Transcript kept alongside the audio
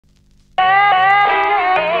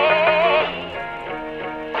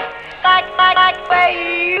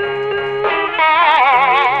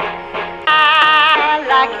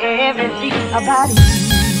about you.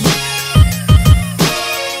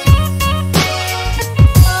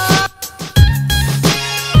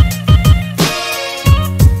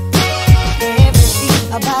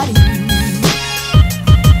 Everything about you.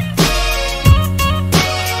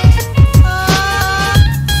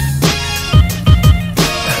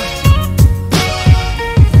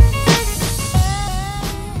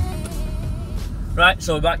 Right,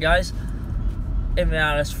 so we're back, guys, in the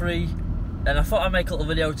RS3, and I thought I'd make a little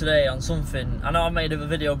video today on something. I know I made a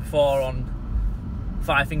video before on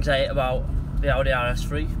 5 things I hate about the Audi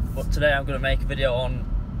RS3, but today I'm going to make a video on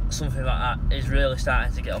something that is really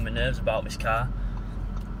starting to get on my nerves about this car.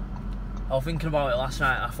 I was thinking about it last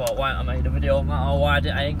night. I thought, why haven't I made a video on that, or why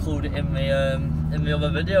didn't I include it in the other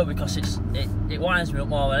video? Because it winds me up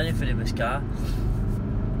more than anything in this car.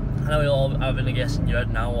 I know you're all having a guess in your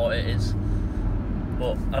head now what it is,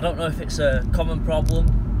 but I don't know if it's a common problem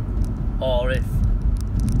or if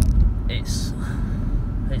it's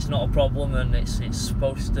not a problem and it's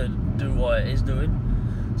supposed to do what it is doing.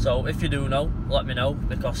 So if you do know, let me know,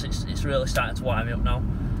 because it's really starting to wind me up now.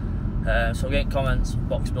 So get in the comments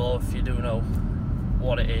box below if you do know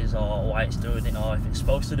what it is or why it's doing it or if it's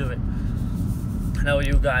supposed to do it. I know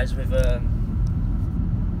you guys with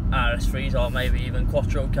RS3s or maybe even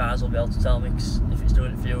Quattro cars will be able to tell me, cause if it's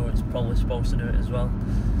doing it for you, it's probably supposed to do it as well.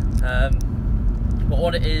 But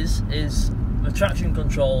what it is the traction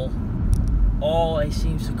control always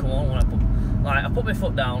seems to come on when I put my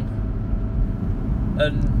foot down,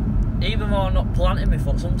 and even though I'm not planting my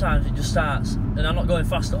foot, sometimes it just starts, and I'm not going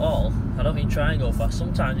fast at all. I don't mean try and go fast.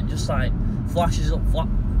 Sometimes it just like flashes up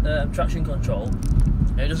traction control.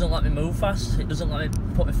 It doesn't let me move fast. It doesn't let me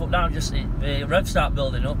put my foot down. Just the revs start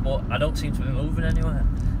building up, but I don't seem to be moving anywhere.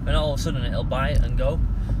 And all of a sudden it'll bite and go.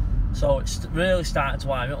 So it's really starting to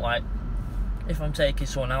wind me up. Like if I'm taking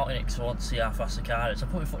someone out in it because I want to see how fast the car is, I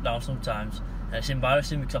put my foot down sometimes, and it's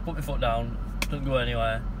embarrassing because I put my foot down, it doesn't go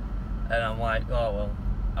anywhere, and I'm like, oh well,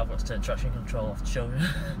 I've got to turn traction control off to show you.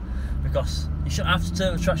 Because you shouldn't have to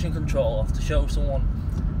turn the traction control off to show someone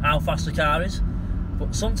how fast the car is.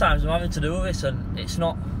 But sometimes I'm having to do this and it's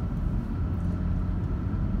not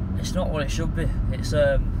what it should be. It's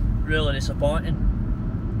really disappointing.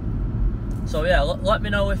 So yeah, let me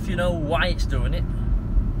know if you know why it's doing it.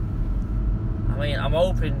 I mean, I'm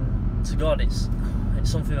hoping to God it's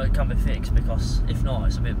something that can be fixed, because if not,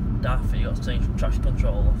 it's a bit daft. You got to turn traction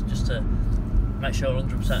control off just to make sure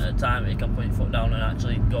 100% of the time that you can put your foot down and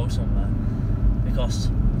actually go somewhere. Because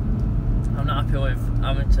I'm not happy with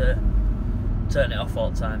having to turn it off all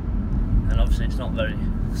the time, and obviously it's not very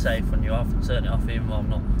safe when you have to turn it off, even though I'm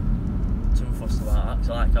not too fussed about that, because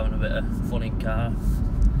I like having a bit of fun in car.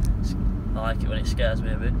 I like it when it scares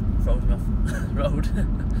me a bit, throws me off the road.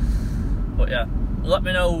 But yeah, let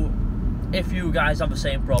me know if you guys have the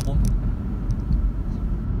same problem,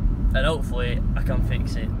 and hopefully I can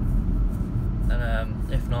fix it. And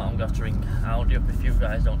if not, I'm going to have to ring Audi up if you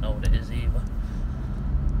guys don't know what it is either.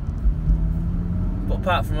 But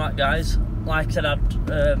apart from that, guys, like I said,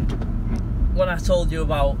 when I told you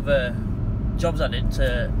about the jobs I did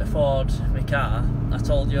to afford my car, I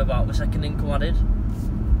told you about the second income I did,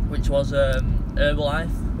 which was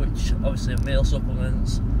Herbalife, which obviously meal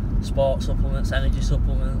supplements, sports supplements, energy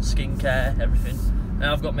supplements, skincare, everything.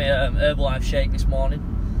 Now I've got my Herbalife shake this morning.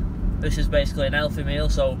 This is basically an healthy meal,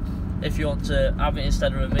 so if you want to have it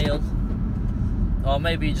instead of a meal, or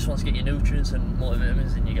maybe you just want to get your nutrients and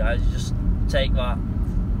multivitamins in you guys, you just take that,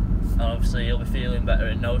 and obviously you'll be feeling better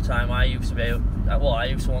in no time. I used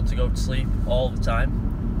to want to go to sleep all the time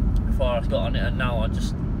before I got on it, and now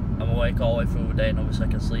I'm awake all the way through the day, and obviously I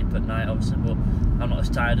can sleep at night, obviously, but I'm not as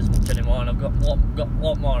tired as much anymore, and I've got a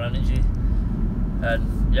lot more energy,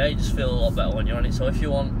 and yeah, you just feel a lot better when you're on it. So if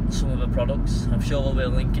you want some of the products, I'm sure there'll be a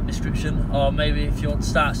link in the description, or maybe if you want to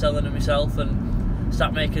start selling them yourself and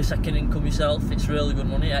start making a second income yourself, it's really good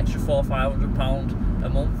money, extra £400 or £500 a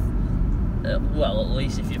month. Well, at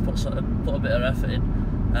least if you put a bit of effort in.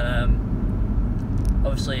 And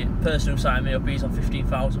obviously the person who signed me up, he's on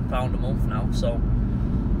 £15,000 a month now, so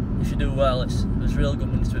if you do well, there's really good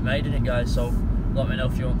money to be made in it, guys. So let me know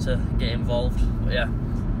if you want to get involved. But yeah,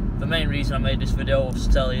 the main reason I made this video was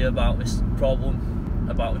to tell you about this problem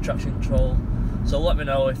about the traction control. So let me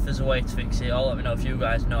know if there's a way to fix it, or let me know if you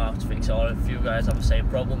guys know how to fix it, or if you guys have the same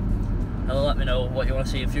problem. And let me know what you want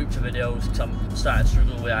to see in future videos, because I'm starting to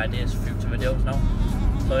struggle with ideas for future videos now.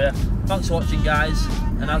 So yeah, thanks for watching, guys,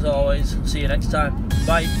 and as always, see you next time.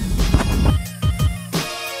 Bye.